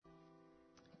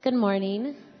Good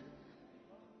morning.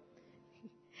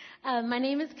 My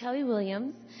name is Kelly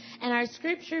Williams, and our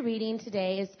scripture reading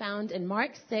today is found in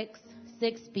Mark 6,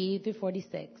 6b through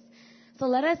 46. So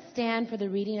let us stand for the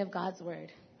reading of God's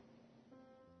word.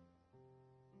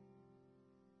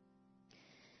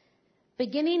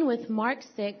 Beginning with Mark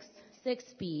 6,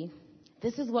 6b,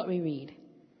 this is what we read.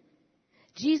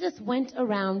 Jesus went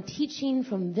around teaching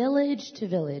from village to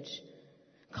village.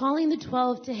 Calling the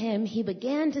 12 to him, he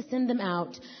began to send them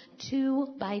out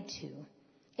 2 by 2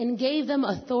 and gave them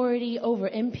authority over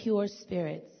impure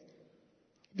spirits.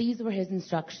 These were his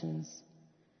instructions.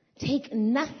 Take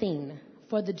nothing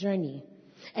for the journey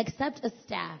except a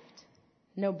staff,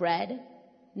 no bread,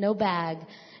 no bag,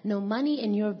 no money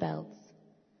in your belts.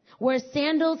 Wear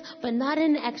sandals, but not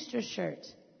an extra shirt.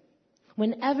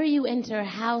 Whenever you enter a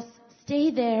house, stay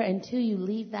there until you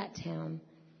leave that town.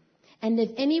 And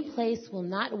if any place will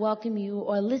not welcome you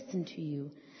or listen to you,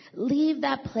 leave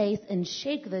that place and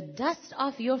shake the dust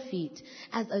off your feet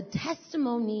as a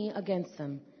testimony against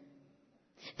them.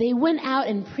 They went out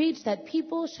and preached that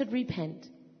people should repent.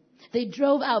 They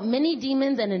drove out many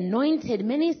demons and anointed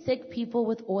many sick people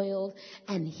with oil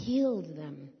and healed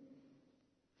them.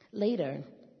 Later,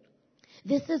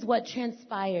 this is what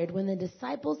transpired when the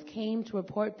disciples came to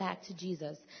report back to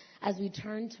Jesus as we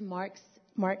turn to Mark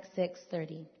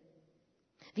 6:30.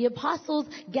 The apostles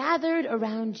gathered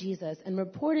around Jesus and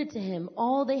reported to him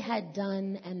all they had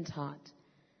done and taught.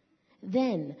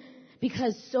 Then,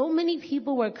 because so many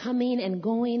people were coming and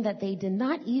going that they did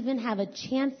not even have a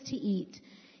chance to eat,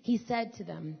 he said to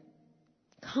them,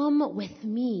 "Come with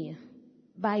me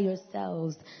by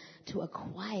yourselves to a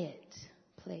quiet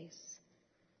place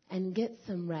and get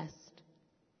some rest."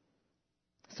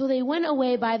 So they went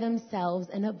away by themselves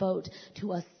in a boat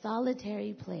to a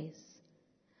solitary place.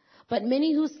 But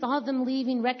many who saw them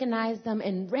leaving recognized them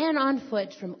and ran on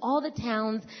foot from all the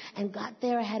towns and got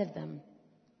there ahead of them.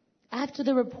 After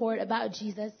the report about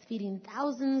Jesus feeding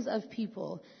thousands of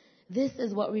people, this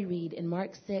is what we read in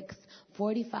Mark 6,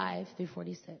 45 through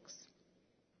 46.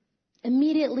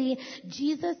 Immediately,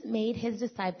 Jesus made his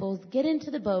disciples get into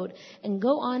the boat and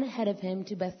go on ahead of him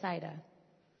to Bethsaida,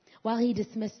 while he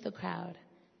dismissed the crowd.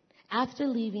 After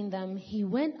leaving them, he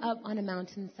went up on a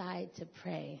mountainside to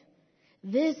pray.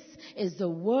 This is the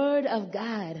word of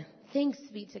God. Thanks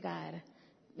be to God.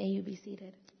 May you be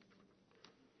seated.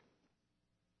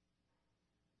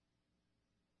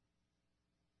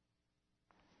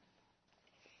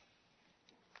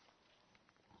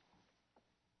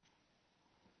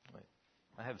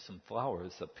 I have some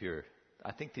flowers up here.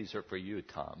 I think these are for you,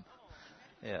 Tom.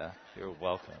 Yeah, you're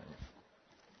welcome.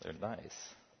 They're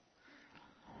nice.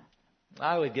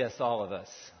 I would guess all of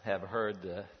us have heard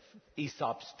the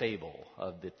Aesop's fable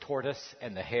of the tortoise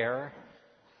and the hare.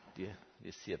 Do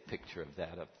you see a picture of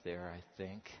that up there, I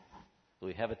think? Do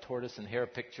we have a tortoise and hare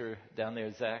picture down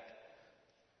there, Zach?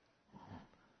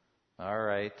 All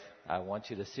right. I want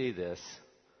you to see this.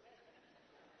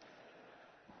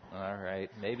 All right.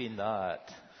 Maybe not.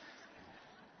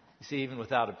 You see, even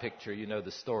without a picture, you know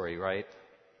the story, right?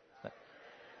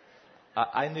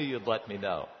 I knew you'd let me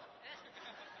know.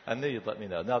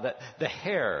 Now, that the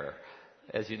hare,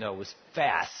 as you know, was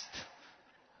fast,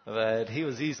 but he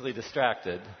was easily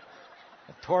distracted.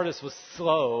 The tortoise was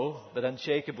slow, but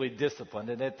unshakably disciplined.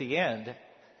 And at the end,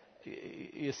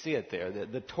 you see it there.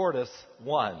 The tortoise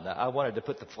won. I wanted to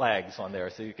put the flags on there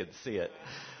so you could see it.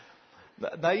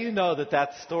 Now, you know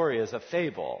that story is a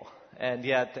fable. And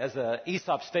yet, as an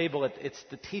Aesop's fable, it's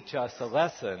to teach us a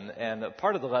lesson. And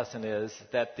part of the lesson is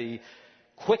that the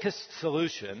quickest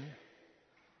solution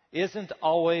isn't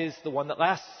always the one that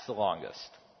lasts the longest.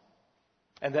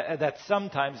 And that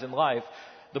sometimes in life,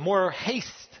 the more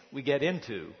haste we get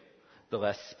into, the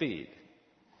less speed.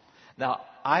 Now,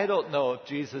 I don't know if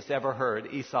Jesus ever heard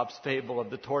Aesop's fable of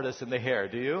the tortoise and the hare,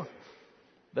 do you?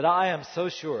 But I am so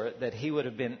sure that he would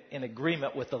have been in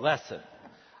agreement with the lesson.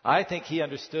 I think he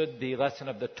understood the lesson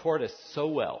of the tortoise so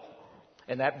well.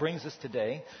 And that brings us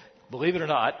today, believe it or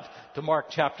not, to Mark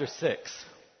chapter 6.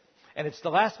 And it's the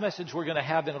last message we're going to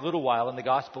have in a little while in the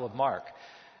Gospel of Mark.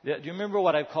 Do you remember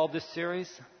what I've called this series?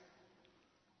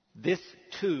 This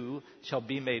too shall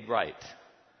be made right.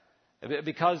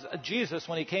 Because Jesus,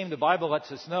 when he came, the Bible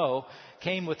lets us know,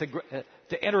 came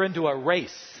to enter into a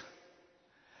race.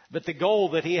 But the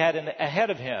goal that he had ahead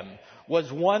of him was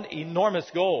one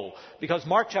enormous goal. Because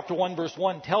Mark chapter 1 verse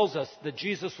 1 tells us that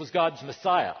Jesus was God's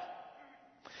Messiah.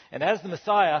 And as the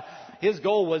Messiah, his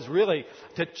goal was really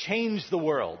to change the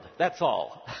world. That's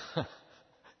all.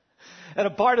 And a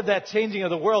part of that changing of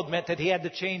the world meant that he had to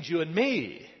change you and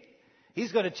me.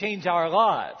 He's going to change our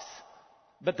lives.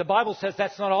 But the Bible says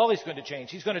that's not all He's going to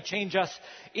change. He's going to change us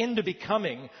into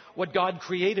becoming what God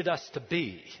created us to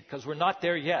be, because we're not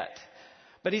there yet.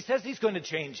 But He says He's going to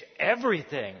change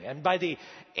everything. And by the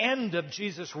end of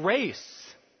Jesus' race,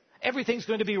 everything's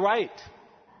going to be right.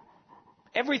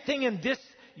 Everything in this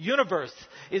universe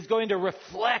is going to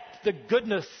reflect the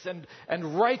goodness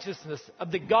and righteousness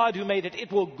of the God who made it.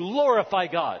 It will glorify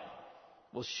God.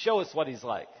 It will show us what He's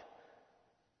like.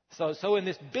 So in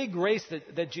this big race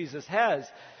that Jesus has,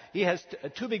 He has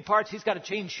two big parts. He's got to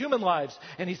change human lives,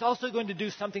 and He's also going to do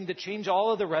something to change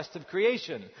all of the rest of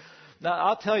creation. Now,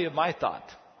 I'll tell you my thought.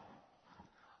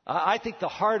 I think the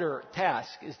harder task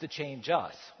is to change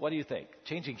us. What do you think?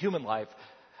 Changing human life.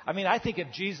 I mean, I think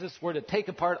if Jesus were to take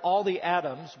apart all the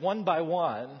atoms one by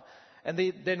one and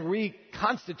then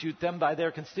reconstitute them by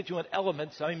their constituent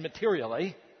elements, I mean,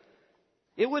 materially,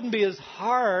 it wouldn't be as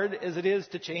hard as it is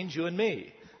to change you and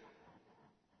me.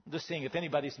 I'm just seeing if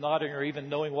anybody's nodding or even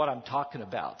knowing what I'm talking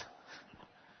about.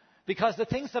 Because the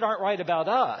things that aren't right about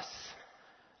us,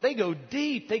 they go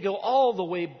deep. They go all the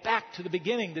way back to the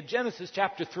beginning, to Genesis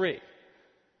chapter 3,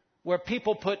 where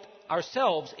people put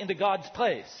ourselves into God's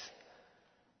place.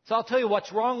 So I'll tell you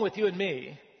what's wrong with you and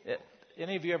me.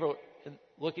 Any of you ever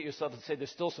look at yourself and say,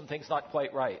 there's still some things not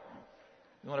quite right?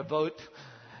 You want to vote?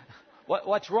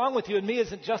 What's wrong with you and me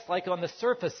isn't just like on the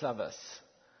surface of us.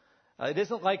 It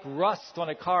isn't like rust on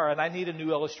a car, and I need a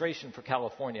new illustration for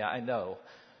California, I know.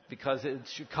 Because in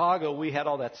Chicago, we had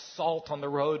all that salt on the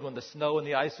road when the snow and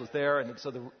the ice was there, and so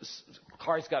the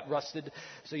cars got rusted.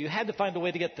 So you had to find a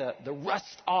way to get the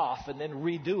rust off and then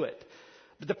redo it.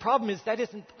 But the problem is that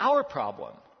isn't our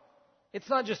problem. It's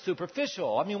not just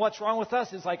superficial. I mean, what's wrong with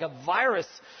us is like a virus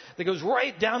that goes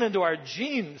right down into our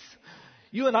genes.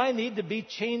 You and I need to be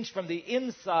changed from the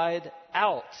inside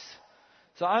out.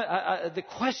 So the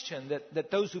question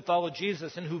that those who follow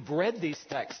Jesus and who've read these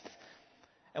texts,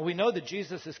 and we know that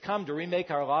Jesus has come to remake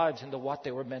our lives into what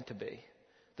they were meant to be.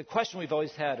 The question we've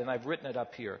always had, and I've written it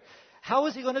up here, how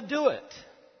is He going to do it?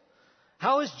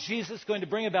 How is Jesus going to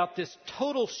bring about this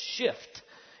total shift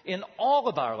in all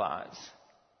of our lives,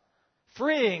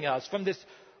 freeing us from this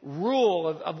rule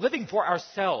of living for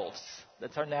ourselves?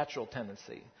 That's our natural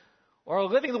tendency. Or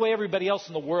living the way everybody else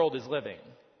in the world is living,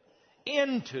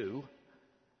 into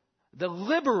the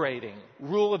liberating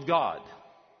rule of God,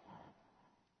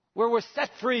 where we're set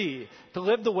free to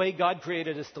live the way God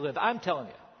created us to live. I'm telling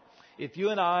you, if you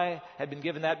and I had been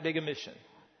given that big a mission,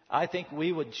 I think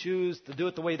we would choose to do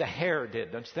it the way the hare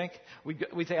did, don't you think?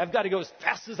 We'd say, I've got to go as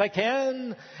fast as I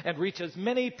can and reach as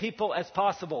many people as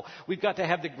possible. We've got to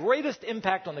have the greatest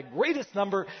impact on the greatest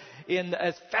number in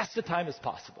as fast a time as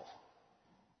possible.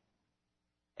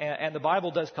 And the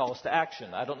Bible does call us to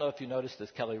action. I don't know if you noticed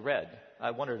as Kelly read. I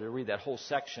wanted to read that whole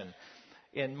section.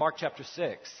 In Mark chapter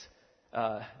 6,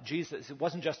 Jesus, it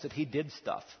wasn't just that He did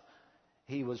stuff.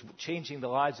 He was changing the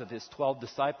lives of His 12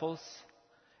 disciples.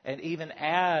 And even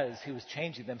as He was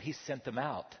changing them, He sent them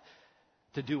out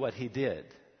to do what He did.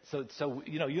 So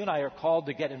you and I are called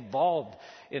to get involved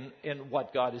in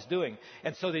what God is doing.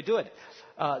 And so they do it.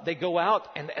 They go out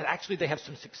and actually they have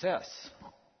some success.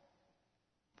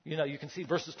 You can see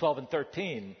verses 12 and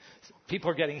 13.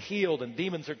 People are getting healed and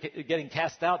demons are getting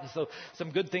cast out. And so some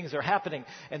good things are happening.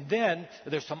 And then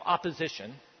there's some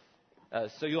opposition.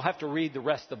 So you'll have to read the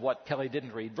rest of what Kelly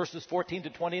didn't read. Verses 14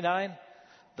 to 29.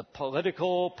 The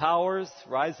political powers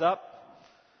rise up.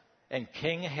 And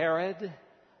King Herod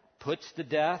puts to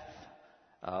death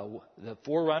the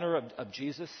forerunner of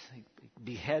Jesus. He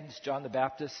beheads John the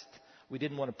Baptist. We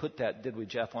didn't want to put that, did we,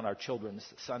 Jeff, on our children's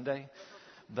Sunday?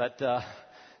 But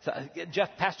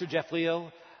Pastor Jeff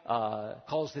Leo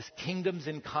calls this kingdoms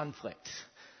in conflict.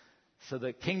 So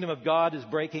the kingdom of God is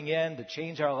breaking in to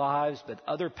change our lives, but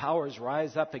other powers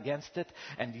rise up against it.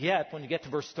 And yet, when you get to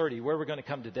verse 30, where we're going to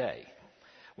come today,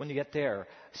 when you get there,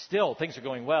 still things are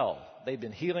going well. They've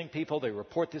been healing people. They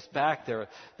report this back.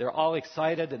 They're all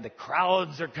excited, and the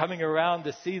crowds are coming around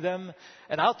to see them.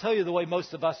 And I'll tell you the way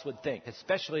most of us would think,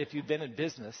 especially if you've been in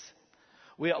business.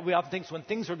 We often think when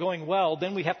things are going well,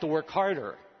 then we have to work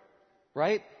harder.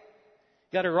 Right?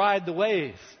 You got to ride the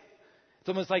wave. It's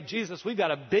almost like Jesus, we've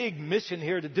got a big mission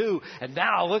here to do. And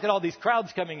now look at all these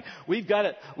crowds coming. We're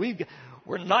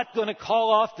not going to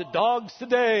call off the dogs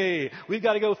today. We've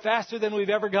got to go faster than we've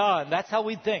ever gone. That's how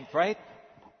we think, right?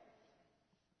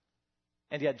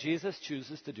 And yet Jesus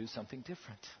chooses to do something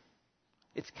different.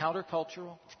 It's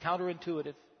countercultural. It's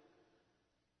counterintuitive.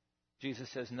 Jesus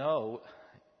says, no,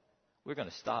 we're going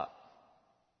to stop.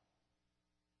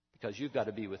 Because you've got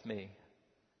to be with me.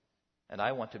 And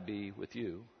I want to be with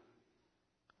you.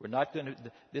 We're not going to,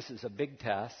 this is a big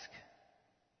task.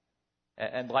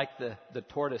 And like the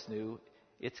tortoise knew,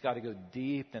 It's got to go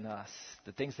deep in us.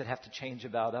 The things that have to change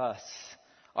about us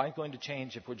aren't going to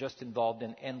change if we're just involved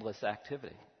in endless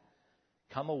activity.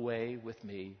 Come away with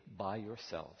me by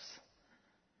yourselves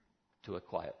to a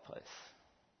quiet place.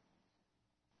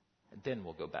 And then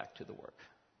we'll go back to the work.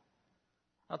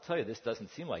 I'll tell you, this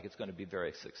doesn't seem like it's going to be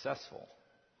very successful.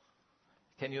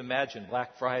 Can you imagine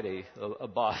Black Friday, a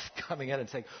boss coming in and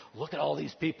saying, look at all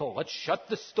these people, let's shut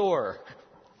the store.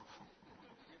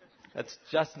 That's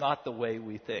just not the way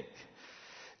we think.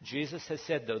 Jesus has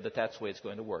said, though, that that's the way it's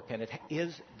going to work. And it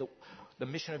is, the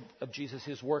mission of Jesus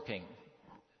is working.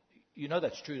 You know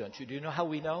that's true, don't you? Do you know how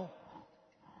we know?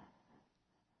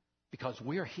 Because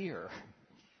we're here.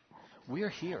 We're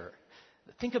here.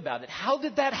 Think about it. How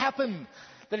did that happen?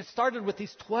 That it started with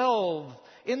these 12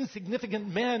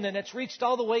 insignificant men and it's reached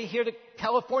all the way here to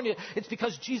California. It's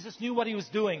because Jesus knew what he was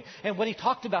doing. And what he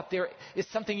talked about there is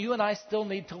something you and I still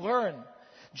need to learn.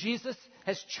 Jesus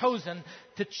has chosen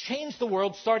to change the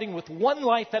world starting with one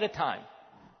life at a time.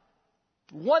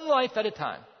 One life at a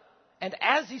time. And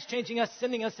as he's changing us,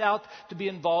 sending us out to be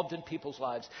involved in people's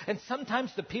lives. And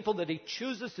sometimes the people that he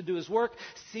chooses to do his work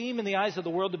seem in the eyes of the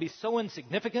world to be so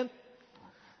insignificant.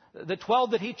 The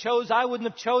 12 that he chose, I wouldn't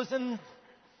have chosen.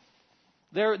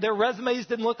 Their resumes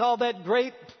didn't look all that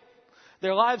great.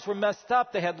 Their lives were messed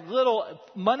up. They had little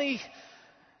money.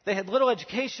 They had little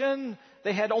education.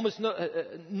 They had almost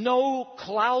no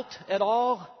clout at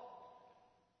all.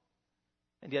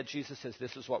 And yet Jesus says,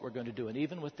 this is what we're going to do. And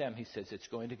even with them, he says, it's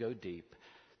going to go deep.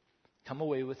 Come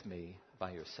away with me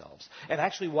by yourselves. And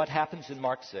actually what happens in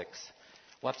Mark 6,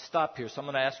 we'll have to stop here. So I'm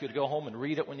going to ask you to go home and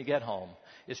read it when you get home.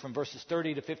 Is from verses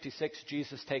 30 to 56.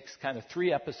 Jesus takes kind of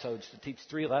 3 episodes to teach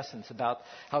 3 lessons about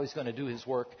how he's going to do his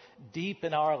work deep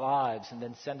in our lives and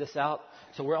then send us out.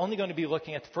 So we're only going to be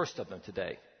looking at the first of them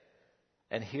today.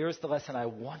 And here's the lesson I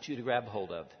want you to grab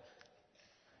hold of.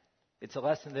 It's a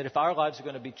lesson that if our lives are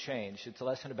going to be changed, it's a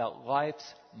lesson about life's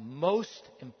most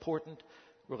important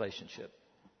relationship.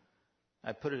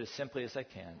 I put it as simply as I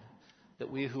can, that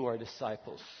we who are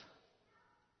disciples,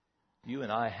 you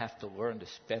and I have to learn to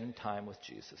spend time with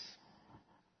Jesus.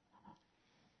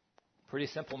 Pretty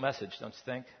simple message, don't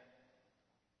you think?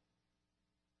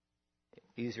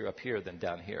 Easier up here than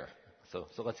down here. So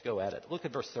let's go at it. Look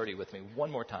at verse 30 with me one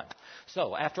more time.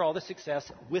 So, after all the success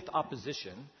with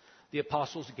opposition, the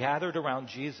apostles gathered around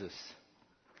Jesus.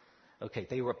 Okay,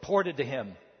 they reported to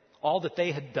him all that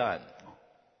they had done,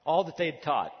 all that they had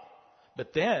taught.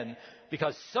 But then,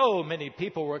 because so many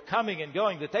people were coming and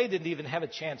going that they didn't even have a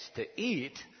chance to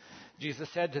eat, Jesus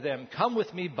said to them, come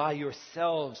with me by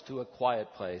yourselves to a quiet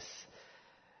place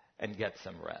and get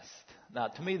some rest. Now,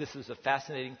 to me, this is a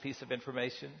fascinating piece of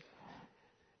information.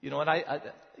 You know, and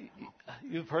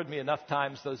you've heard me enough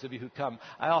times, those of you who come,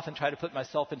 I often try to put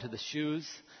myself into the shoes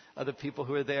of the people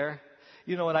who are there.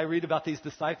 You know, when I read about these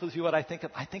disciples, you know what I think of?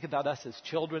 I think about us as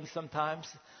children sometimes.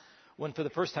 When for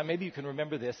the first time, maybe you can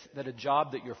remember this, that a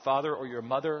job that your father or your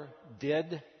mother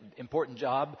did, important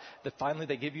job, that finally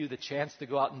they give you the chance to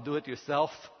go out and do it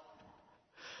yourself.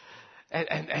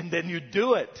 And then you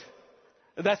do it.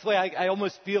 And that's the way I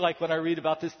almost feel like when I read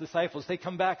about these disciples. They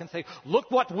come back and say,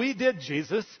 look what we did,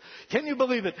 Jesus. Can you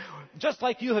believe it? Just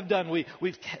like you have done.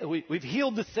 We've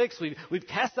healed the sick. We've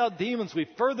cast out demons. We've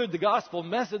furthered the gospel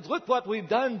message. Look what we've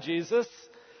done, Jesus.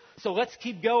 So let's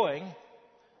keep going.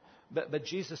 But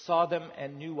Jesus saw them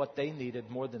and knew what they needed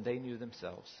more than they knew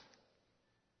themselves.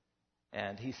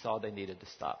 And he saw they needed to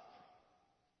stop.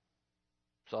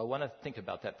 So I want to think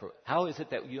about that. How is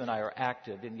it that you and I are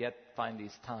active and yet find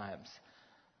these times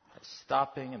of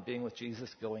stopping and being with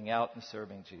Jesus, going out and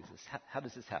serving Jesus? How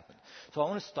does this happen? So I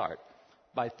want to start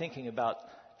by thinking about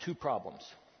 2 problems.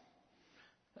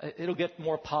 It'll get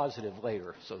more positive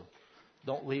later, so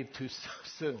don't leave too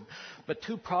soon. But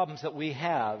 2 problems that we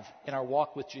have in our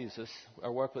walk with Jesus,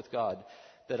 our work with God,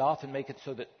 that often make it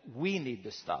so that we need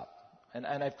to stop. And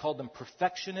I've called them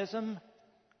perfectionism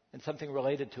and something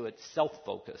related to it,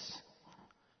 self-focus.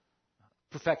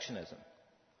 Perfectionism.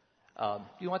 Do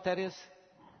you know what that is?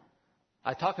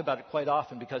 I talk about it quite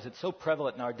often because it's so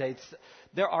prevalent in our days.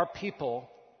 There are people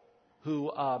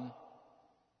who,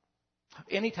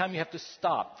 anytime you have to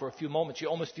stop for a few moments, you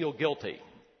almost feel guilty.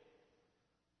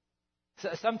 So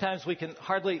sometimes we can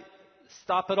hardly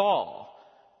stop at all.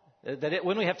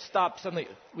 When we have to stop, suddenly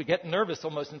we get nervous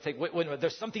almost and think, wait a minute,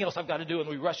 there's something else I've got to do, and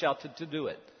we rush out to do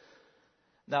it.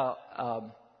 Now,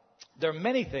 there are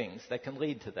many things that can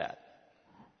lead to that.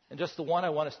 And just the one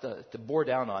I want us to bore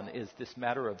down on is this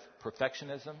matter of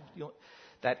perfectionism. You know,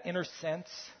 that inner sense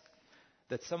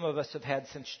that some of us have had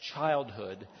since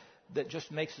childhood that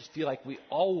just makes us feel like we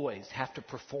always have to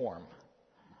perform.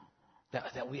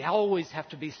 That we always have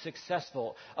to be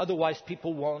successful. Otherwise,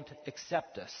 people won't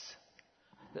accept us.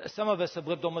 Some of us have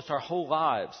lived almost our whole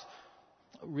lives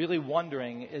really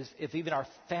wondering if even our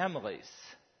families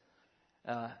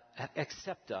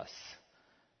accept us.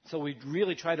 So we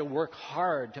really try to work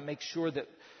hard to make sure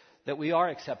that we are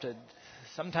accepted.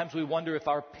 Sometimes we wonder if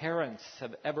our parents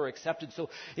have ever accepted. So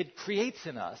it creates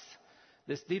in us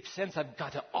this deep sense, I've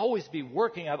got to always be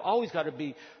working. I've always got to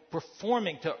be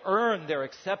performing to earn their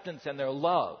acceptance and their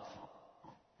love.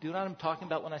 Do you know what I'm talking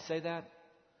about when I say that?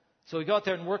 So we go out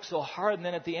there and work so hard, and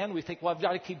then at the end we think, well, I've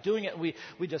got to keep doing it, and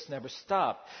we just never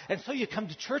stop. And so you come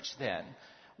to church then,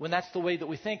 when that's the way that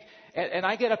we think. And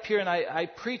I get up here and I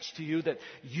preach to you that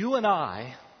you and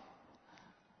I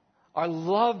are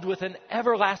loved with an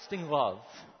everlasting love.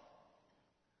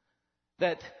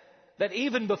 That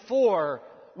even before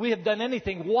we have done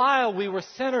anything, while we were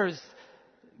sinners,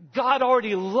 God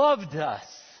already loved us.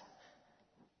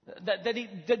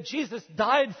 That Jesus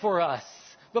died for us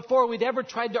before we'd ever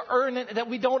tried to earn it, that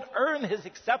we don't earn His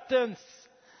acceptance.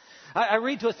 I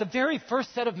read to us the very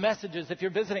first set of messages, if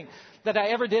you're visiting, that I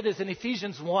ever did is in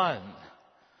Ephesians 1.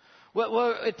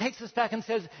 Well, it takes us back and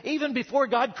says, even before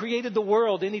God created the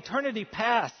world, in eternity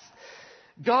past,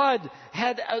 God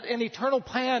had an eternal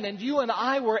plan, and you and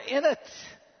I were in it.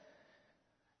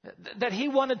 That He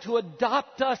wanted to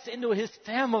adopt us into His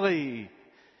family.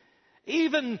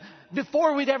 Even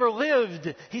before we'd ever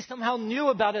lived, He somehow knew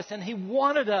about us and He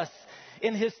wanted us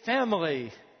in His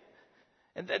family.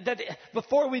 And that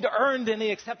before we'd earned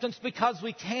any acceptance, because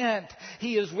we can't,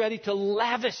 He is ready to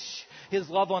lavish His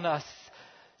love on us,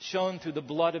 shown through the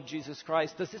blood of Jesus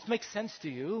Christ. Does this make sense to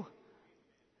you?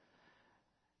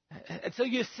 And so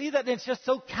you see that it's just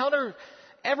so counter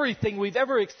everything we've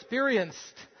ever experienced.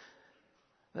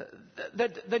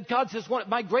 That God says,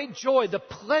 my great joy, the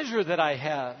pleasure that I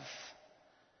have,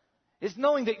 is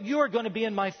knowing that you're going to be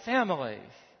in my family.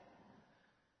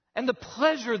 And the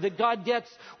pleasure that God gets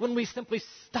when we simply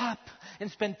stop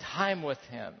and spend time with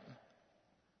Him.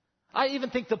 I even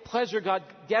think the pleasure God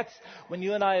gets when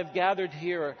you and I have gathered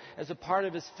here as a part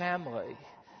of His family.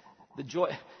 The joy.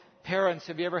 Parents,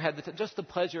 have you ever had just the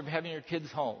pleasure of having your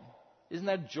kids home? Isn't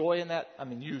that joy in that? I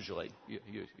mean, usually.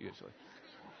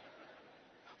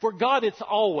 For God, it's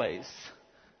always.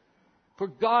 For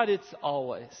God, it's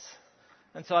always.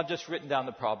 And so I've just written down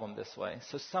the problem this way.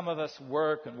 So some of us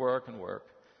work and work and work,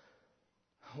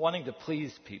 wanting to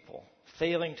please people,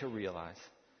 failing to realize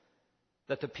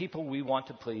that the people we want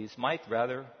to please might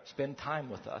rather spend time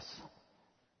with us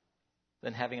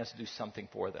than having us do something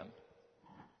for them.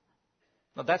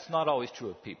 Now, that's not always true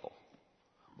of people.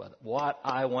 But what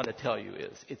I want to tell you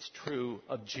is, it's true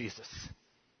of Jesus.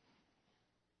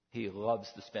 He loves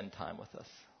to spend time with us.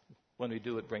 When we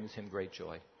do, it brings Him great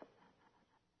joy.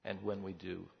 And when we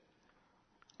do,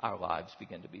 our lives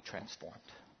begin to be transformed.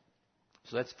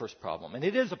 So that's the first problem. And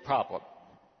it is a problem.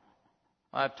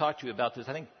 I've talked to you about this.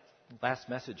 I think last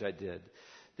message I did.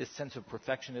 This sense of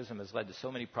perfectionism has led to so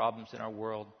many problems in our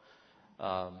world.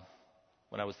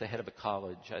 When I was the head of a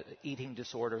college, eating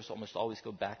disorders almost always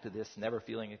go back to this, never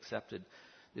feeling accepted.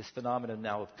 This phenomenon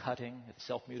now of cutting,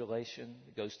 self-mutilation,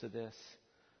 it goes to this.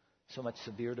 So much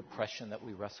severe depression that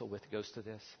we wrestle with goes to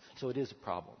this. So it is a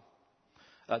problem.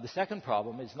 The second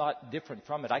problem is not different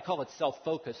from it. I call it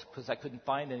self-focus because I couldn't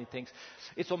find anything.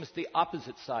 It's almost the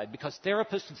opposite side, because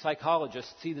therapists and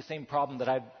psychologists see the same problem that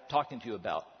I'm talking to you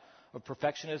about, of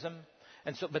perfectionism.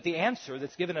 But the answer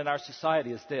that's given in our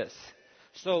society is this.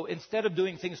 So instead of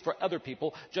doing things for other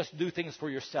people, just do things for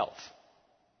yourself.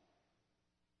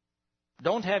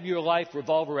 Don't have your life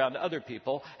revolve around other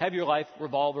people. Have your life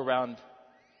revolve around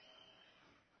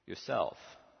yourself.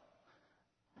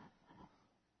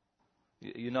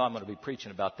 You know I'm going to be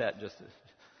preaching about that in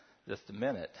just a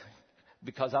minute.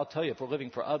 Because I'll tell you, if we're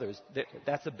living for others,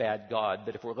 that's a bad God.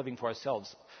 But if we're living for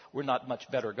ourselves, we're not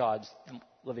much better gods than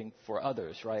living for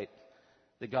others, right?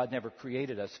 That God never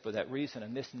created us for that reason.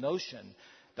 And this notion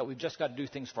that we've just got to do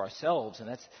things for ourselves, and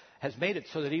that has made it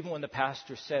so that even when the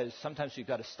pastor says, sometimes you've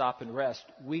got to stop and rest,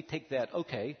 we take that,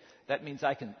 okay, that means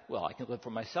I can live for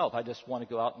myself. I just want to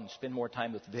go out and spend more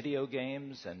time with video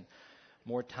games and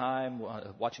more time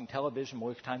watching television,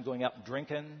 more time going out and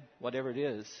drinking, whatever it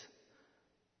is.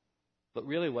 But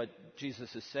really what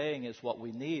Jesus is saying is what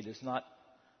we need is not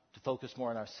to focus more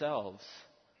on ourselves,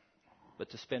 but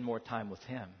to spend more time with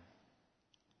Him.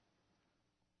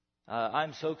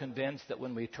 I'm so convinced that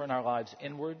when we turn our lives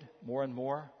inward more and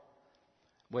more,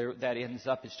 where that ends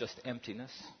up is just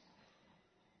emptiness.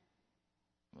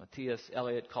 T.S.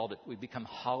 Eliot called it, we become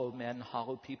hollow men,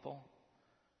 hollow people.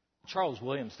 Charles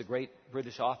Williams, the great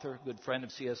British author, good friend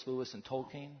of C.S. Lewis and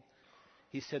Tolkien,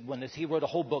 He said, as he wrote a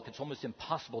whole book, it's almost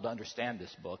impossible to understand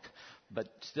this book, but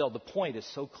still the point is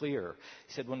so clear.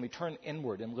 He said, when we turn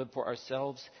inward and live for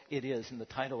ourselves, it is, and the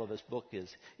title of his book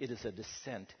is, it is a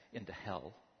descent into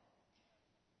hell.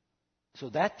 So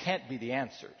that can't be the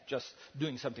answer, just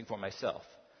doing something for myself.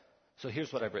 So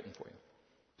here's what I've written for you.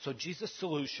 So Jesus'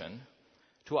 solution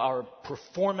to our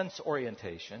performance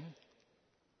orientation,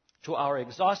 to our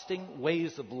exhausting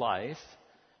ways of life,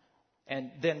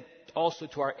 and then also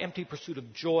to our empty pursuit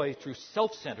of joy through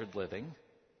self-centered living,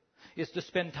 is to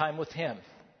spend time with him.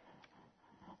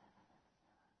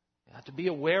 To be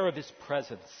aware of his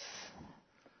presence,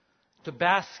 to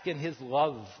bask in his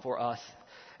love for us,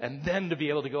 and then to be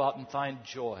able to go out and find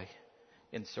joy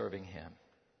in serving him.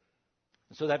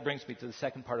 And so that brings me to the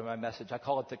second part of my message. I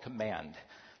call it the command.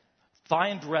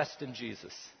 Find rest in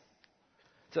Jesus.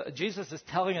 So Jesus is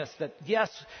telling us that, yes,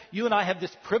 you and I have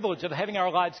this privilege of having our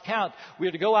lives count. We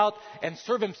are to go out and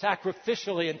serve him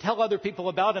sacrificially and tell other people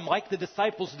about him like the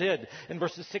disciples did in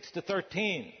verses 6 to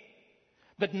 13.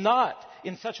 But not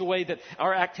in such a way that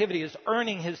our activity is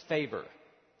earning his favor.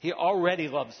 He already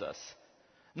loves us.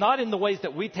 Not in the ways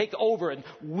that we take over and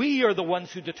we are the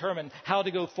ones who determine how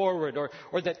to go forward,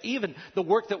 or that even the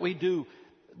work that we do,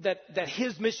 that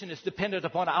his mission is dependent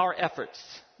upon our efforts.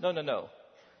 No.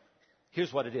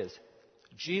 Here's what it is.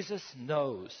 Jesus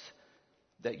knows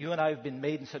that you and I have been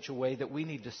made in such a way that we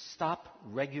need to stop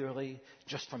regularly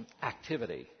just from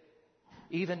activity,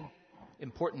 even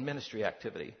important ministry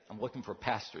activity. I'm looking for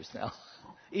pastors now.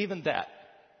 Even that.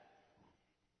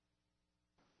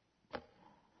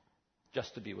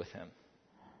 Just to be with him.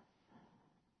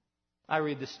 I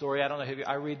read this story. I don't know if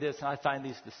I read this, and I find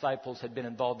these disciples had been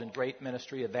involved in great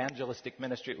ministry, evangelistic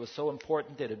ministry. It was so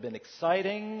important. It had been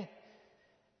exciting.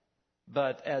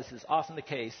 But as is often the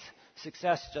case,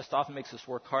 success just often makes us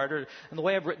work harder. And the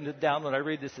way I've written it down when I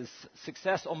read this is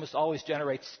success almost always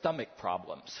generates stomach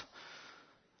problems.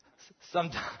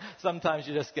 Sometimes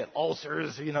you just get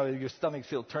ulcers, your stomach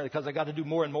feels turned because I got to do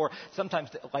more and more. Sometimes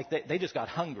they just got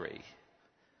hungry.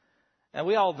 And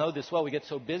we all know this well. We get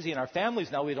so busy in our families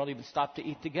now we don't even stop to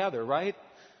eat together, right?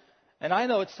 And I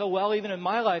know it so well even in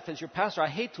my life as your pastor. I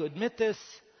hate to admit this,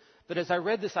 but as I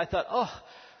read this I thought,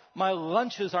 my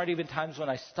lunches aren't even times when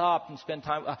I stop and spend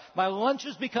time. My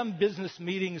lunches become business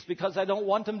meetings because I don't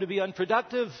want them to be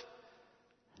unproductive.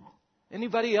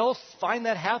 Anybody else find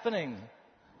that happening?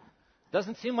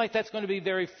 Doesn't seem like that's going to be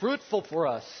very fruitful for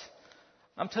us.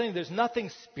 I'm telling you, there's nothing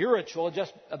spiritual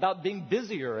just about being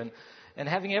busier and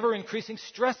having ever-increasing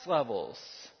stress levels.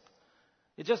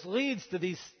 It just leads to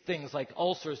these things like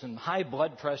ulcers and high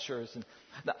blood pressures. And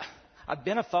I've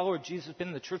been a follower of Jesus, been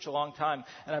in the church a long time,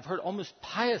 and I've heard almost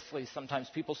piously sometimes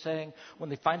people saying when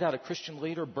they find out a Christian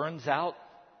leader burns out,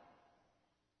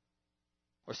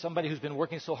 or somebody who's been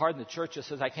working so hard in the church just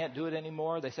says, I can't do it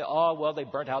anymore, they say, they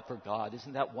burnt out for God.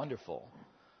 Isn't that wonderful?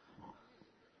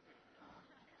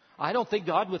 I don't think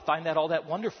God would find that all that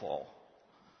wonderful.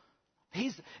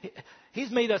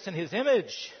 He's made us in his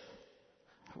image,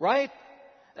 right?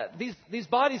 These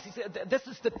bodies, he said, this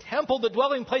is the temple, the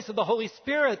dwelling place of the Holy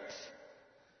Spirit.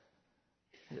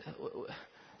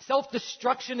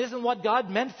 Self-destruction isn't what God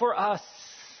meant for us.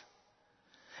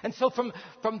 And so from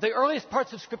the earliest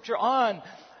parts of Scripture on,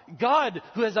 God,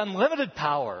 who has unlimited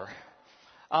power,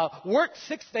 worked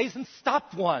 6 days and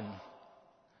stopped one.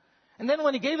 And then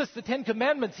when he gave us the Ten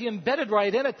Commandments, he embedded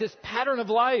right in it this pattern of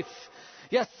life.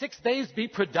 Yes, 6 days be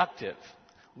productive.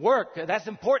 Work, that's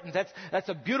important. That's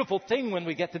a beautiful thing when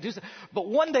we get to do so. But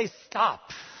one day stop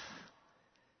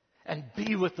and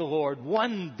be with the Lord.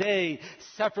 One day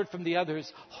separate from the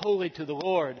others, holy to the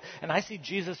Lord. And I see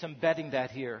Jesus embedding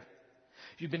that here.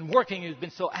 If you've been working, you've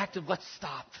been so active, let's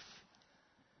stop.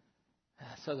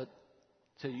 So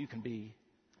you can be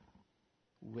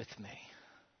with me.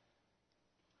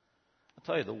 I'll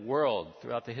tell you, the world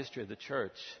throughout the history of the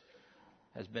church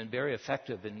has been very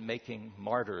effective in making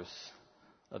martyrs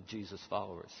of Jesus'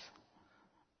 followers.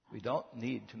 We don't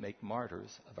need to make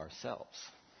martyrs of ourselves.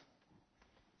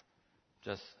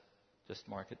 Just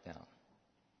mark it down.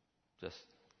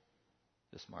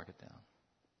 Just mark it down.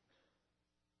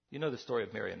 You know the story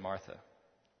of Mary and Martha.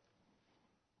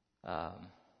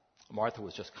 Martha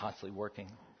was just constantly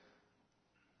working.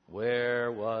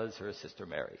 Where was her sister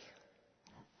Mary?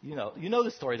 You know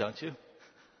the story, don't you?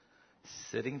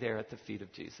 Sitting there at the feet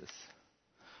of Jesus.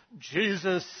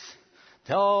 Jesus,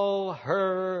 tell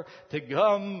her to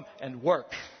come and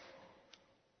work.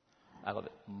 I love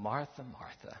it. Martha,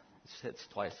 Martha. It's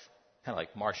twice. Kind of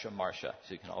like Marsha, Marsha.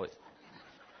 So you can always.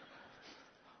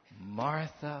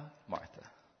 Martha, Martha.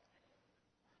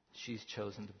 She's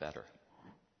chosen the better.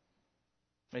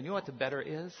 And you know what the better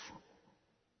is?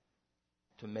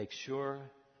 to make sure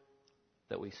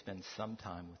that we spend some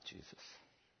time with Jesus.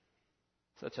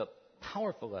 Such a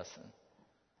powerful lesson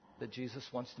that Jesus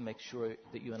wants to make sure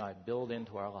that you and I build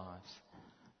into our lives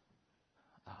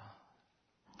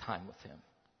time with him.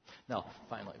 Now,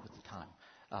 finally, with the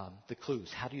time, the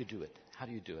clues. How do you do it? How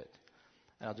do you do it?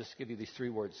 And I'll just give you these 3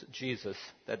 words. Jesus,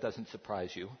 that doesn't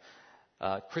surprise you.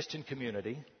 Christian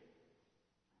community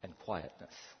and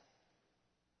quietness.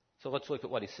 So let's look at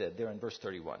what he said there in verse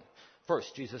 31.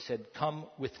 First, Jesus said, "Come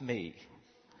with me."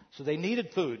 So they needed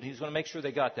food. He's going to make sure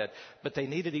they got that. But they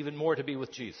needed even more to be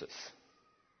with Jesus.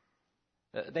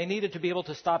 They needed to be able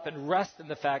to stop and rest in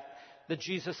the fact that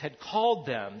Jesus had called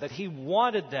them, that he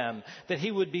wanted them, that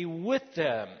he would be with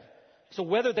them. So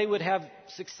whether they would have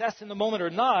success in the moment or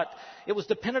not, it was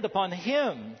dependent upon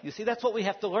him. You see, that's what we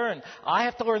have to learn. I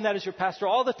have to learn that as your pastor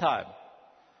all the time.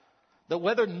 That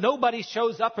whether nobody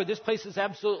shows up or this place is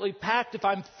absolutely packed, if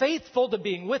I'm faithful to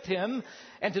being with him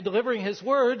and to delivering his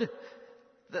word,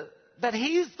 that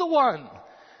he's the one.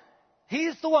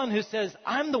 He's the one who says,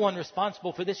 I'm the one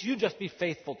responsible for this. You just be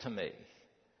faithful to me.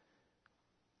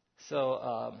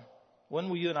 So when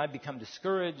you and I become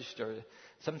discouraged, or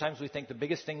sometimes we think the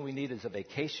biggest thing we need is a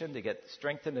vacation to get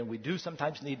strengthened, and we do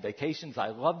sometimes need vacations. I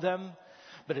love them,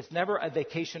 but it's never a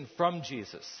vacation from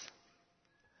Jesus.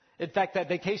 In fact, that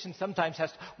vacation sometimes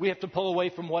we have to pull away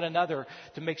from one another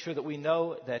to make sure that we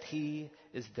know that he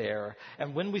is there.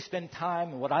 And when we spend time,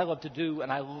 and what I love to do,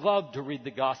 and I love to read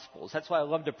the Gospels. That's why I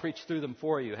love to preach through them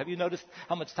for you. Have you noticed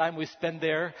how much time we spend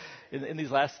there in these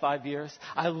last 5 years?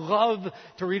 I love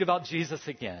to read about Jesus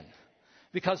again.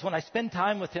 Because when I spend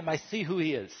time with him, I see who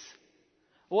he is.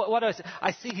 What do I see?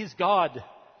 I see he's God.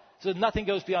 So nothing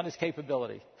goes beyond his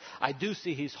capability. I do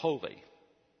see he's holy.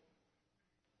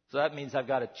 So that means I've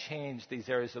got to change these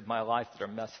areas of my life that are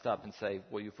messed up and say,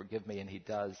 will you forgive me? And he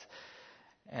does.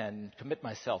 And commit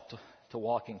myself to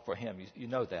walking for him. You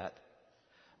know that.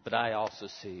 But I also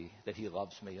see that he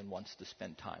loves me and wants to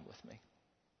spend time with me.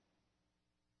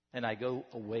 And I go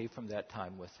away from that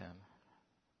time with him,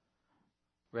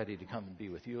 ready to come and be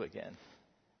with you again.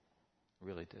 I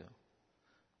really do.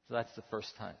 So that's the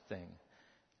first thing.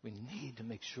 We need to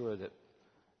make sure that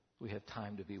we have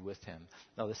time to be with him.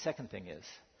 Now, the second thing is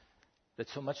that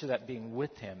so much of that being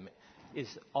with him is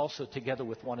also together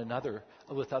with one another,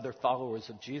 with other followers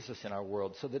of Jesus in our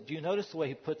world. So that, do you notice the way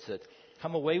he puts it?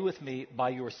 Come away with me by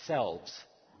yourselves.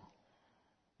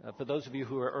 For those of you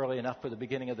who are early enough for the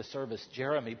beginning of the service,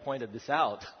 Jeremy pointed this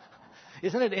out.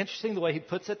 Isn't it interesting the way he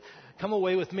puts it? Come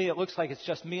away with me. It looks like it's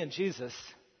just me and Jesus.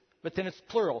 But then it's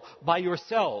plural. By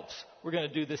yourselves. We're going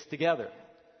to do this together.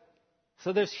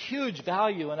 So there's huge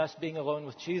value in us being alone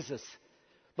with Jesus.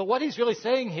 But what he's really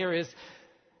saying here is,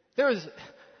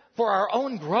 for our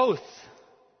own growth,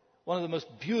 one of the most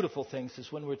beautiful things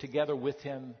is when we're together with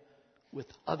him, with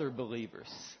other believers.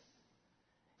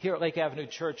 Here at Lake Avenue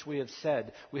Church, we have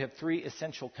said we have 3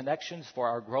 essential connections for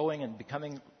our growing and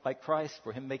becoming like Christ,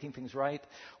 for him making things right.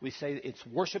 We say it's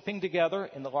worshiping together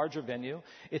in the larger venue.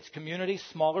 It's community,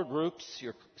 smaller groups,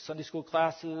 your Sunday school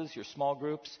classes, your small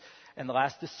groups. And the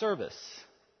last is service.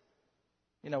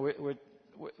 You know,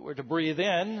 we're to breathe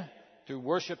in through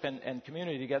worship and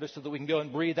community together so that we can go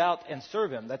and breathe out and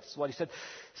serve him. That's what he said.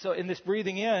 So in this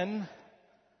breathing in,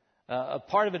 a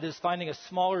part of it is finding a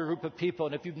smaller group of people.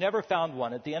 And if you've never found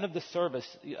one, at the end of the service,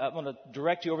 I want to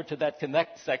direct you over to that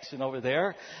Connect section over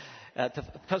there,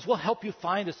 because we'll help you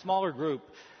find a smaller group.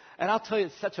 And I'll tell you,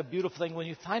 it's such a beautiful thing. When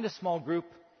you find a small group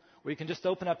where you can just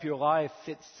open up your life,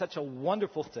 it's such a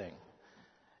wonderful thing.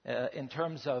 In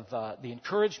terms of the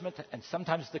encouragement and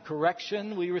sometimes the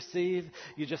correction we receive,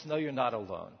 you just know you're not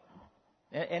alone.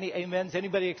 Any amens?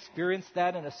 Anybody experienced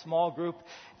that in a small group?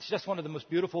 It's just one of the most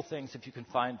beautiful things if you can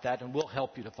find that, and we'll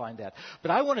help you to find that. But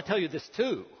I want to tell you this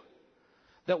too,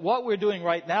 that what we're doing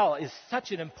right now is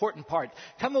such an important part.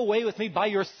 Come away with me by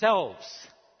yourselves.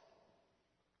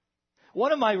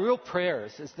 One of my real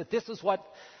prayers is that this is what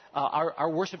our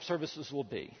worship services will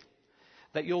be.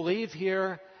 That you'll leave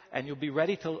here and you'll be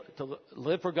ready to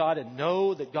live for God and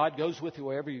know that God goes with you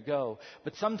wherever you go.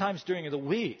 But sometimes during the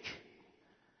week,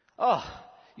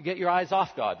 you get your eyes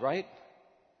off God, right?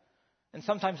 And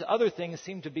sometimes other things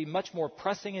seem to be much more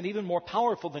pressing and even more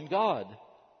powerful than God.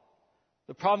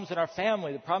 The problems in our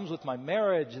family, the problems with my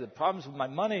marriage, the problems with my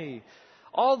money,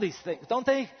 all these things, don't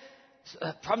they?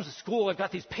 Problems at school, I've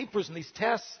got these papers and these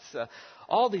tests,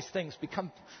 all these things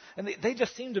become, and they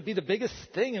just seem to be the biggest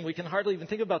thing, and we can hardly even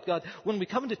think about God. When we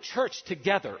come into church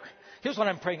together, here's what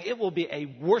I'm praying. It will be a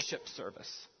worship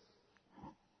service.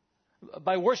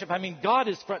 By worship, I mean God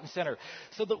is front and center.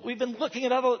 So that we've been looking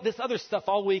at this other stuff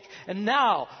all week, and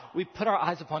now we put our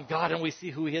eyes upon God and we see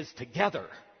who he is together.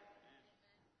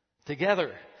 together.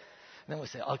 And then we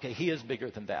say, okay, he is bigger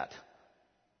than that.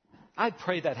 I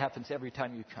pray that happens every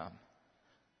time you come.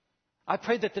 I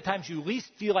pray that the times you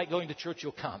least feel like going to church,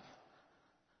 you'll come.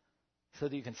 So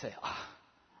that you can say,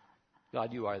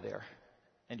 God, you are there,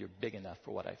 and you're big enough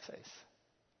for what I face.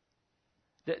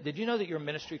 Did you know that your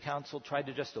ministry council tried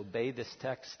to just obey this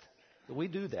text? We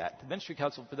do that. The ministry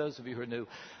council, for those of you who are new,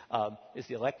 is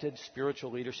the elected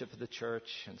spiritual leadership of the church.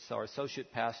 And so our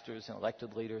associate pastors and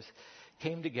elected leaders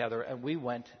came together, and we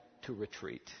went to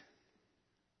retreat.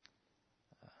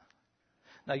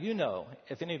 Now, you know,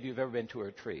 if any of you have ever been to a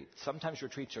retreat, sometimes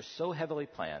retreats are so heavily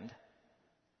planned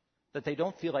that they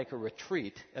don't feel like a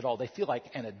retreat at all. They feel like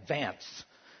an advance.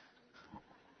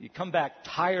 You come back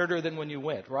tireder than when you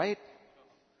went, right?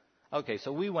 Okay,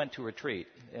 so we went to retreat,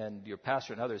 and your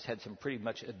pastor and others had some pretty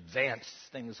much advanced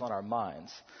things on our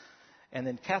minds. And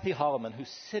then Kathy Holloman,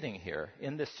 who's sitting here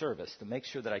in this service, to make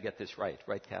sure that I get this right,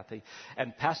 Kathy?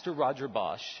 And Pastor Roger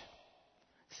Bosch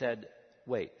said,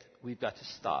 wait, we've got to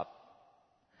stop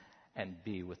and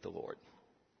be with the Lord.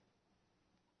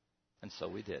 And so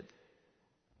we did.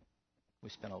 We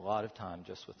spent a lot of time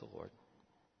just with the Lord.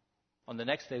 On the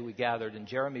next day we gathered, and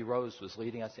Jeremy Rose was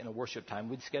leading us in a worship time.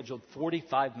 We'd scheduled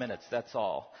 45 minutes, that's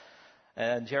all.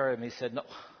 And Jeremy said, no,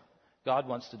 God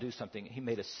wants to do something. He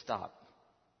made us stop.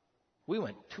 We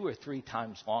went 2 or 3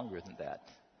 times longer than that,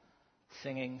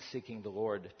 singing, seeking the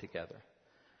Lord together.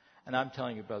 And I'm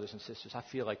telling you, brothers and sisters, I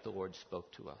feel like the Lord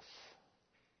spoke to us.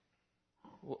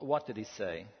 What did he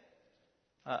say?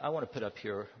 I want to put up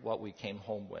here what we came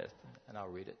home with, and I'll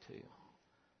read it to you.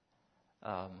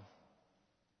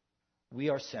 We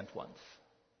are sent ones.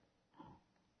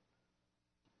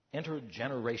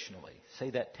 Intergenerationally. Say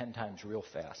that 10 times real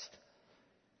fast.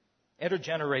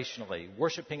 Intergenerationally,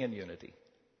 worshiping in unity.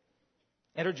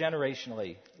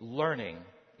 Intergenerationally, learning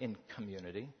in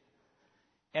community.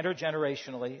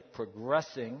 Intergenerationally,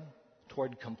 progressing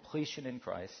toward completion in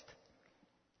Christ.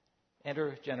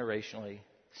 Intergenerationally,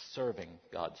 serving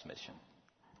God's mission.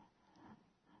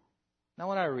 Now,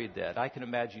 when I read that, I can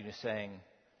imagine you saying,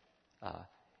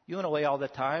 you went away all the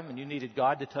time and you needed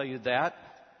God to tell you that?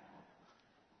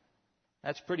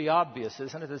 That's pretty obvious,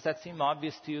 isn't it? Does that seem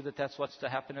obvious to you that that's what's to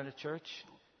happen in a church?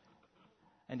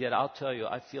 And yet, I'll tell you,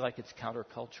 I feel like it's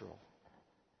countercultural.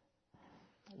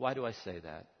 Why do I say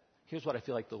that? Here's what I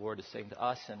feel like the Lord is saying to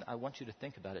us, and I want you to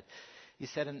think about it. He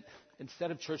said,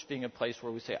 instead of church being a place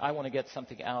where we say, I want to get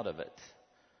something out of it,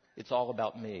 it's all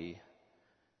about me.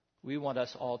 We want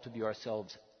us all to view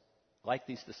ourselves like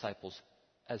these disciples,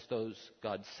 as those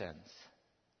God sends.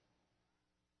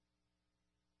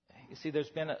 You see, there's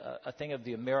been a thing of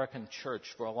the American church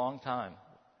for a long time,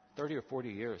 30 or 40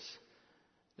 years,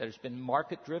 that has been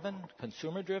market-driven,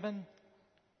 consumer-driven.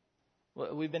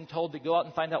 We've been told to go out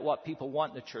and find out what people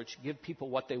want in the church, give people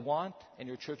what they want, and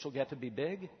your church will get to be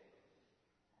big.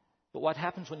 But what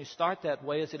happens when you start that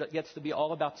way is it gets to be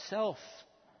all about self.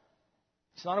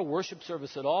 It's not a worship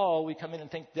service at all. We come in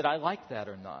and think, did I like that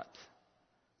or not?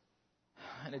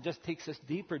 And it just takes us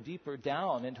deeper, deeper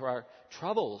down into our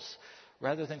troubles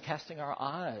rather than casting our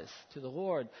eyes to the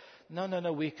Lord.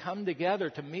 No. We come together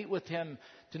to meet with Him,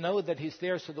 to know that He's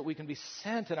there so that we can be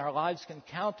sent and our lives can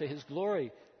count to His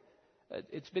glory.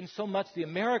 It's been so much. The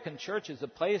American church is a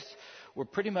place where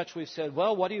pretty much we've said,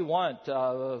 well, what do you want?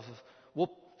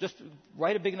 We'll just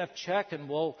write a big enough check and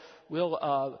we'll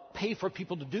pay for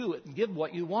people to do it and give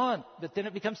what you want. But then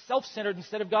it becomes self-centered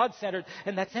instead of God-centered,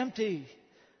 and that's empty.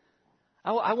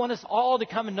 I want us all to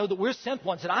come and know that we're sent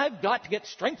ones, and I've got to get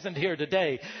strengthened here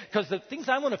today because the things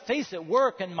I want to face at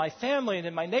work and my family and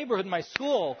in my neighborhood and my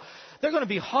school, they're going to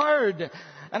be hard,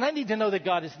 and I need to know that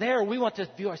God is there. We want to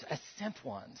view ourselves as sent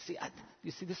ones. You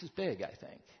see, this is big, I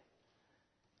think.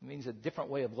 It means a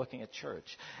different way of looking at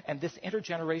church. And this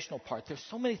intergenerational part, there's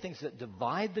so many things that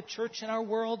divide the church in our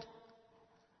world.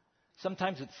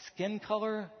 Sometimes it's skin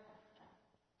color.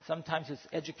 Sometimes it's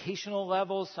educational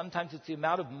levels. Sometimes it's the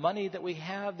amount of money that we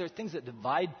have. There are things that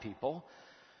divide people.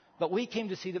 But we came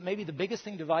to see that maybe the biggest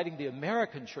thing dividing the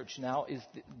American church now is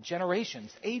the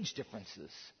generations, age differences.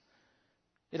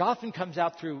 It often comes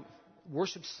out through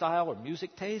worship style or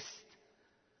music taste.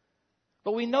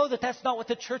 But we know that that's not what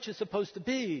the church is supposed to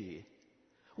be.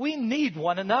 We need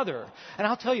one another. And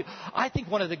I'll tell you, I think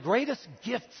one of the greatest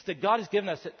gifts that God has given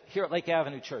us here at Lake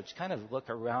Avenue Church, kind of look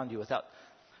around you without...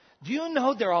 Do you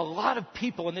know there are a lot of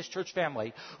people in this church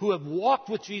family who have walked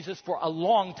with Jesus for a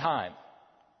long time?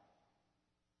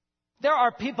 There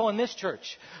are people in this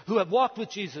church who have walked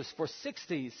with Jesus for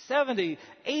 60, 70,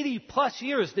 80 plus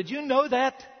years. Did you know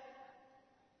that?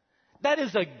 That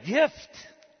is a gift.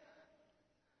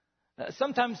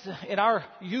 Sometimes in our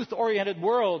youth-oriented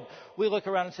world, we look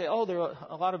around and say, oh, there are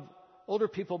a lot of older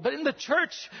people. But in the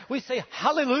church, we say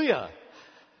hallelujah.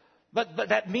 But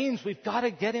that means we've got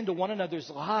to get into one another's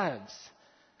lives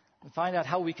and find out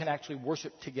how we can actually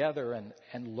worship together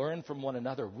and learn from one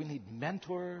another. We need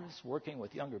mentors working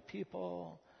with younger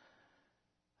people,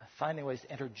 finding ways to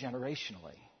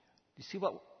intergenerationally. Do you see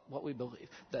what we believe?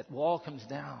 That wall comes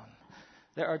down.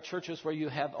 There are churches where you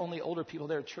have only older people.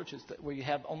 There are churches where you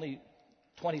have only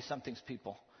 20-somethings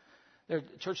people. There are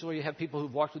churches where you have people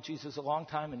who've walked with Jesus a long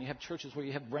time, and you have churches where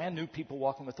you have brand new people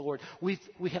walking with the Lord. We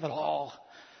have it all.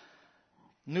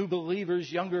 New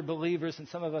believers, younger believers, and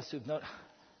some of us who've known,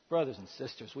 brothers and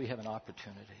sisters, we have an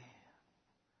opportunity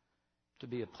to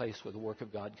be a place where the work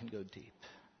of God can go deep.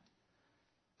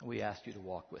 And we ask you to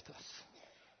walk with us.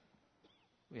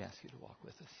 We ask you to walk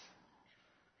with us.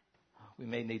 We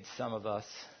may need some of us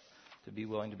to be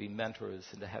willing to be mentors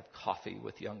and to have coffee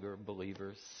with younger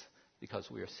believers because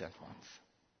we are sent ones.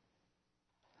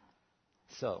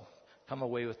 So, come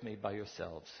away with me by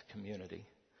yourselves, community.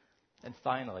 And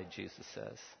finally, Jesus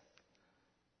says,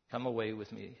 come away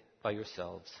with me by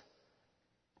yourselves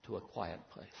to a quiet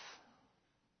place.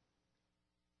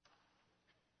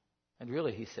 And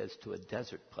really, he says, to a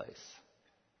desert place.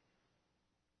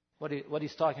 What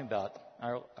he's talking about,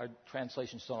 our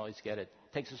translations don't always get it.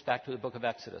 It takes us back to the book of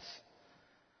Exodus,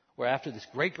 where after this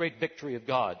great, great victory of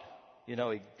God, he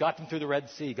got them through the Red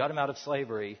Sea, got them out of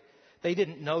slavery. They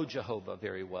didn't know Jehovah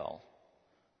very well.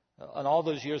 In all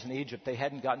those years in Egypt, they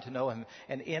hadn't gotten to know him.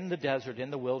 And in the desert,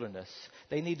 in the wilderness,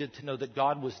 they needed to know that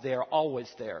God was there,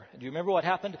 always there. Do you remember what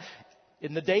happened?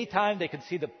 In the daytime, they could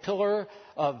see the pillar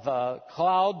of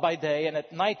cloud by day, and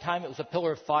at nighttime, it was a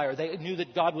pillar of fire. They knew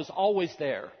that God was always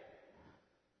there.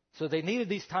 So they needed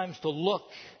these times to look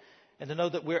and to know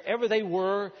that wherever they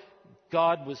were,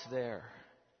 God was there.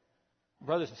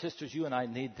 Brothers and sisters, you and I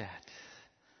need that.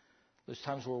 Those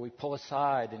times where we pull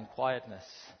aside in quietness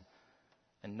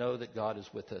and know that God is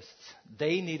with us.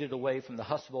 They needed away from the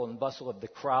hustle and bustle of the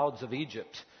crowds of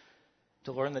Egypt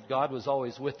to learn that God was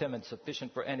always with them and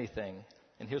sufficient for anything.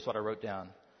 And here's what I wrote down.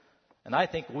 And I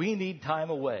think we need time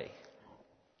away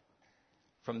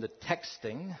from the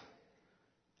texting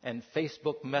and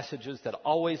Facebook messages that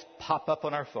always pop up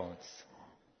on our phones.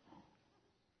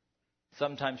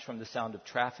 Sometimes from the sound of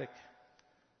traffic,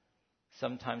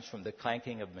 sometimes from the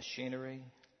clanking of machinery,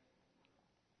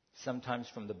 sometimes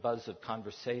from the buzz of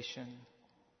conversation,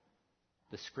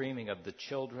 the screaming of the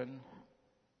children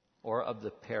or of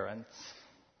the parents.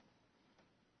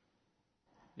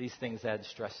 These things add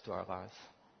stress to our lives.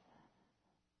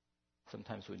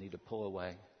 Sometimes we need to pull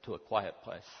away to a quiet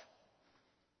place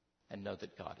and know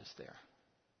that God is there.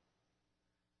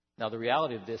 Now, the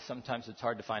reality of this, sometimes it's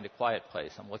hard to find a quiet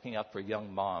place. I'm looking out for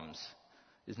young moms.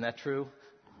 Isn't that true?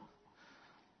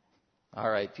 All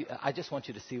right. I just want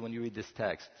you to see when you read this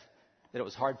text that it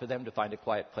was hard for them to find a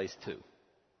quiet place too.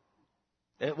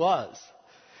 It was.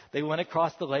 They went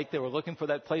across the lake. They were looking for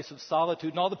that place of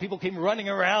solitude, and all the people came running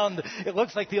around. It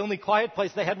looks like the only quiet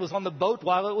place they had was on the boat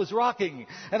while it was rocking.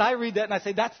 And I read that and I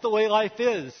say, that's the way life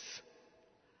is.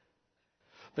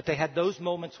 But they had those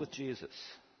moments with Jesus,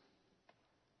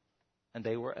 and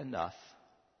they were enough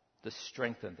to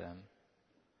strengthen them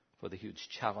for the huge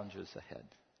challenges ahead.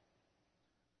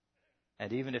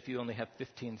 And even if you only have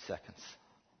 15 seconds,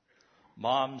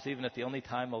 moms, even if the only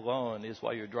time alone is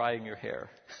while you're drying your hair,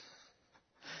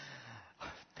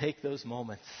 take those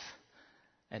moments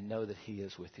and know that He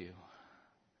is with you.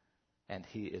 And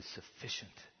He is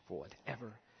sufficient for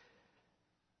whatever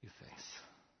you face.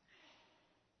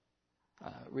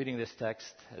 Reading this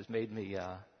text has made me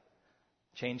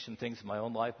change some things in my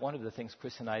own life. One of the things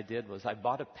Chris and I did was I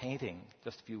bought a painting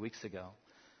just a few weeks ago.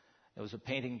 It was a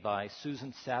painting by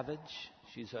Susan Savage.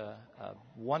 She's a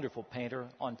wonderful painter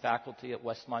on faculty at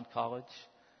Westmont College.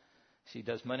 She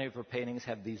does many of her paintings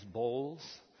have these bowls,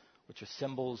 which are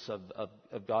symbols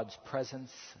of God's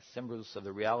presence, symbols of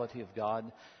the reality of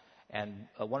God. And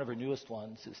one of her newest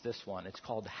ones is this one. It's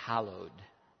called Hallowed.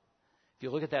 If you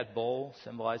look at that bowl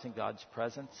symbolizing God's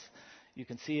presence, you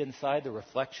can see inside the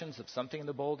reflections of something in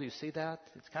the bowl. Do you see that?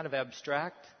 It's kind of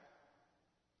abstract.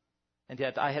 And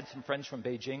yet I had some friends from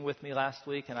Beijing with me last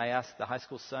week, and I asked the high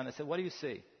school son, I said, what do you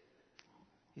see?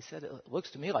 He said, it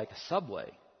looks to me like a subway.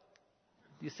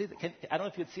 Do you see that? I don't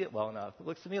know if you can see it well enough. It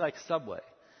looks to me like a subway.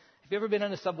 Have you ever been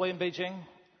in a subway in Beijing?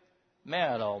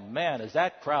 Man, oh man, is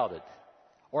that crowded.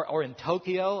 Or in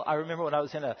Tokyo, I remember when I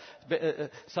was in a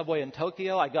subway in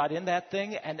Tokyo, I got in that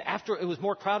thing, and after it was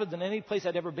more crowded than any place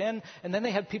I'd ever been, and then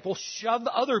they had people shove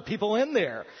other people in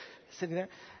there, sitting there.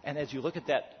 And as you look at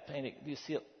that painting, you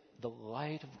see it, the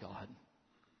light of God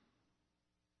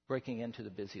breaking into the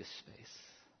busiest space.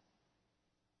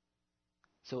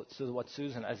 So what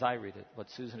Susan, as I read it, what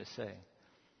Susan is saying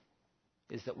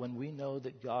is that when we know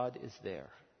that God is there,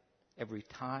 every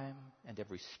time and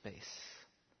every space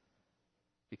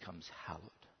becomes hallowed.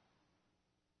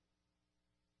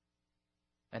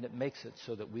 And it makes it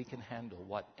so that we can handle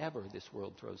whatever this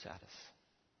world throws at us.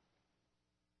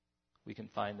 We can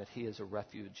find that He is a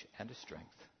refuge and a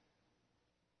strength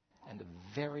and a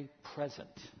very present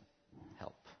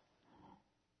help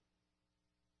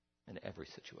in every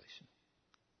situation.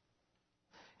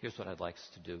 Here's what I'd like us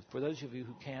to do. For those of you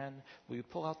who can, will you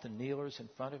pull out the kneelers in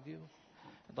front of you?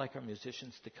 I'd like our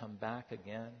musicians to come back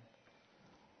again.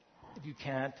 If you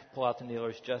can't pull out the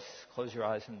kneelers, just close your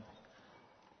eyes and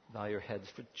bow your heads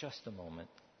for just a moment.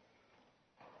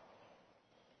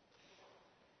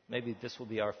 Maybe this will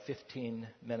be our 15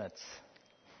 minutes,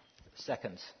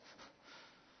 seconds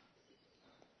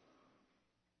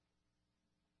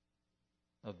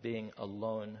of being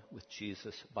alone with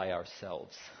Jesus by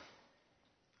ourselves.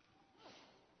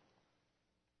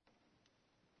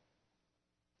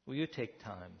 Will you take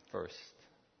time first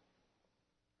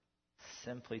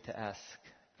simply to ask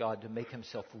God to make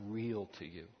Himself real to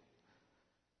you,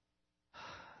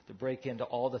 to break into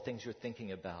all the things you're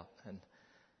thinking about and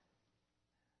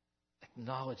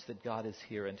acknowledge that God is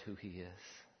here and who He is.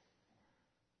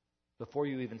 Before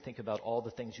you even think about all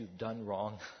the things you've done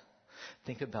wrong,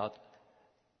 think about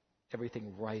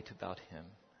everything right about Him.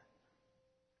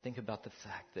 Think about the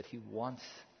fact that He wants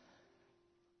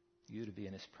you to be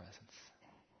in His presence.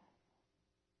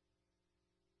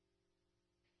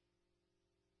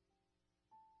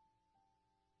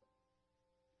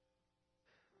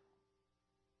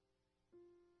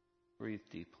 Breathe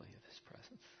deeply of His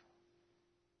presence.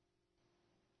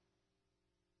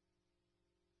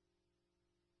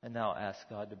 And now ask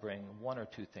God to bring one or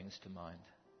two things to mind.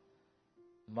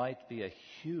 Might be a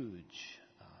huge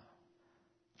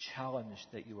challenge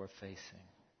that you are facing.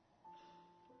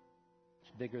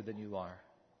 It's bigger than you are.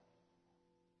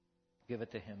 Give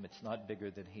it to Him. It's not bigger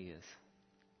than He is.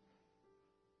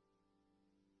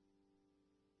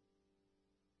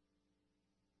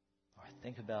 Or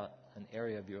think about an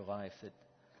area of your life that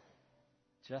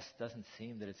just doesn't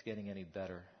seem that it's getting any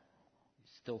better. You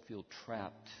still feel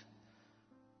trapped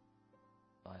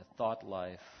by a thought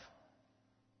life,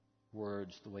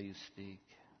 words, the way you speak,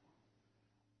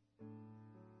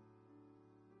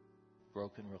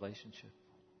 broken relationship.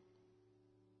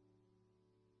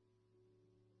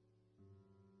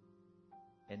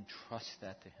 Entrust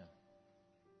that to Him.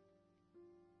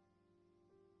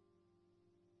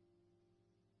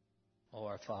 Oh,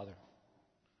 our Father,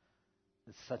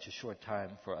 it's such a short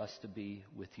time for us to be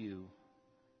with You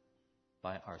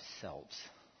by ourselves.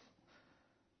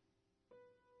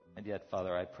 And yet,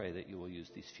 Father, I pray that You will use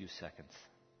these few seconds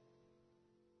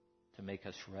to make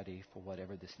us ready for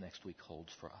whatever this next week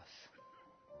holds for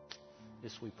us.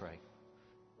 This we pray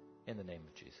in the name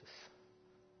of Jesus.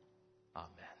 Amen.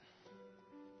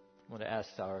 I want to ask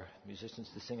our musicians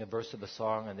to sing a verse of a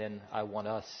song, and then I want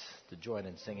us to join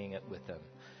in singing it with them,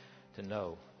 to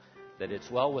know that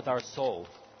it's well with our soul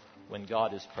when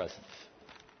God is present.